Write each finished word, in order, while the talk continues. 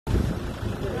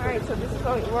Alright, so this is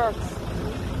how it works.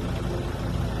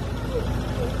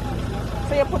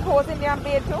 So you put hose in there and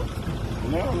bathe too?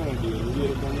 No,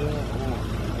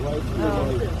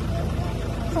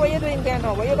 So what are you doing there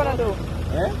now? What are you gonna do?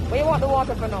 Eh? What you want the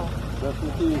water for now? Brush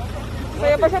your teeth. So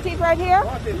you brush your teeth right here?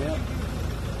 Yeah.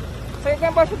 So you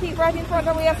can brush your teeth right in front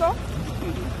of you, so?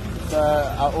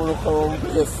 I will come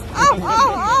place.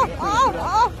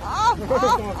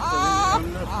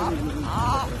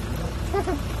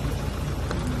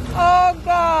 Oh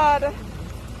God!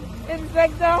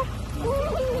 Inspector!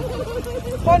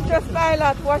 Punch your style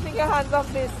at washing your hands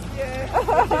off this. Yeah.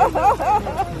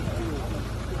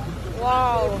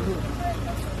 Wow.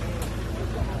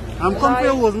 I'm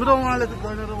confused. We don't want to let it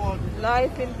burn in the water.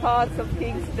 Life in parts of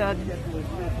Kingston.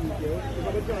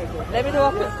 Let me do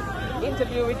an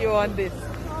interview with you on this.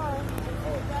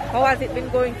 How has it been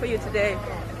going for you today?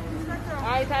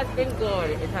 It has been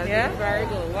good. It has been very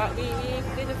good. What we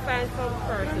didn't find some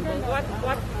person, but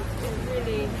what is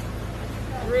really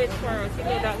great for us, you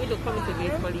know, that we do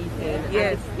community-based policing. Yes.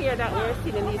 And it's clear that we're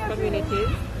still in these communities.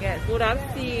 Yes. We would have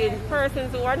seen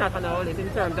persons who are not on our list in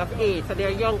terms of age, so they're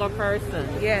younger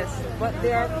persons. Yes. But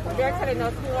they're telling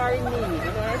us who are in need. You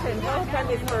know, they're saying, how can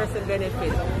this person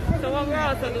benefit? So what we're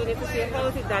also doing is to say, how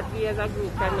is it that we as a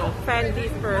group can now find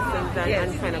these persons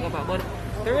and kind of go back. But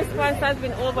the response has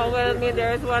been overwhelming.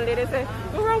 There is one lady say,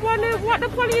 we were wondering what the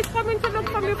police coming to look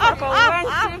for me for. When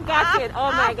she got it,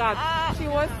 oh my God, she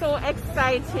was so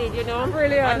excited, you know.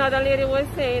 Brilliant. Another lady was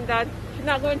saying that she's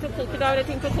not going to cook, she don't have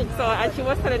anything to cook, so, and she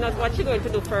was telling us what she's going to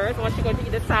do first, what she's going to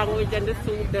eat, the sandwich, then the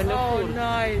soup, then the food. Oh,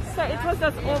 nice. So it was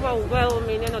just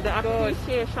overwhelming, you know, the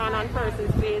appreciation on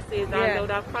persons' faces, and they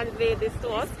would have conveyed this to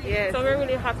us. Yes. So we're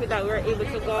really happy that we're able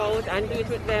to go out and do it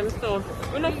with them. So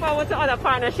we look forward to other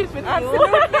partnerships with you.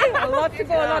 Absolutely. A lot to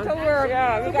go, a lot of work.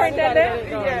 Yeah,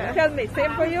 Superintendent, tell me,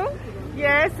 same for you?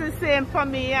 Yes, the same for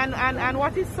me. And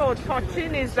what is so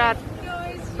touching is that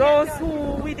those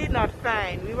who we did not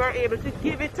find, we were able to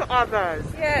give it to others.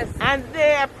 Yes. And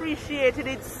they appreciated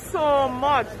it so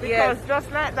much because just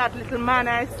like that little man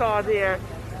I saw there,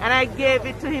 and I gave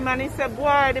it to him and he said,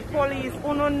 boy, the police,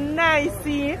 uno nice,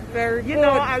 very you good.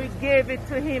 know, I gave it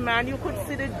to him and you could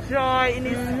see the joy in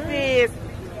his face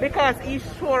because he's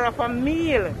sure of a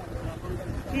meal.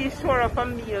 He's sure of a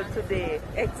meal today.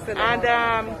 Excellent.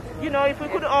 And, you know, if we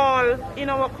could all, in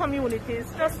our communities,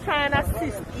 just try and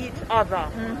assist each other,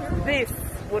 this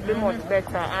would be much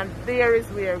better. And there is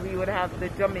where we would have the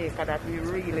Jamaica that we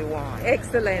really want.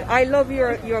 Excellent. I love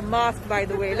your mask, by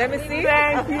the way. Let me see.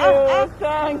 Thank you.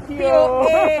 Thank you.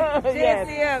 JCF.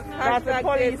 Yes. That's the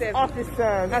Police JCF.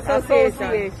 Officers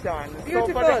Association. Beautiful.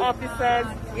 So for the officers,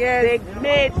 they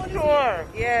made sure.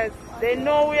 Yes. They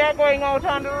know we are going out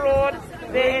on the road.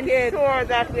 They ensure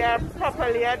that we are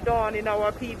properly adorned in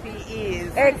our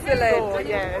PPEs. Excellent. So,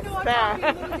 yes.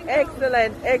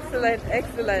 Excellent, excellent,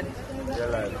 excellent.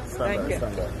 Thank you.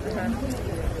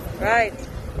 Right.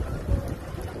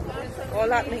 All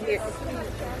happening here.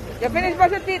 You finished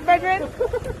brushing your teeth, brethren?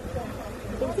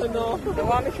 No. Don't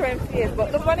want me to show him face,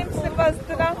 but look on him slippers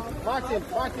to them. Martin,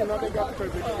 now they got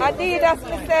perfect. Adidas,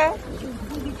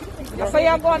 mister. You say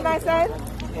you're going my side?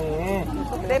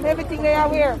 Them everything they are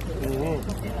wear.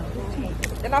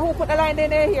 Then who put the line in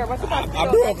there here? What's the matter? I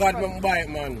broke out when I buy it,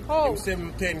 man. Oh.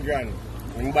 Him 10 grand.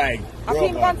 I'm buying. A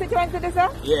team constituency this, sir?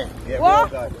 Yeah. What?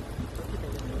 Broke out.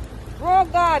 Bro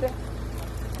God.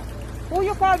 Who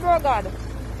you call Bro God?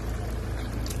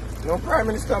 No Prime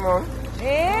Minister, man.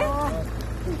 Eh?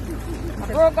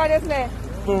 Bro God, you say?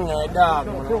 A dog,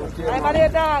 man. I'm a little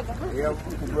dog. Yeah,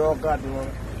 broke out,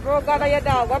 man. Bro God are your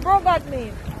dog. What Bro God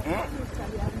mean?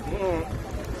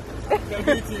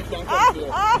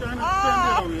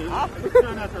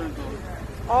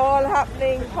 All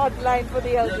happening hotline for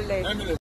the elderly.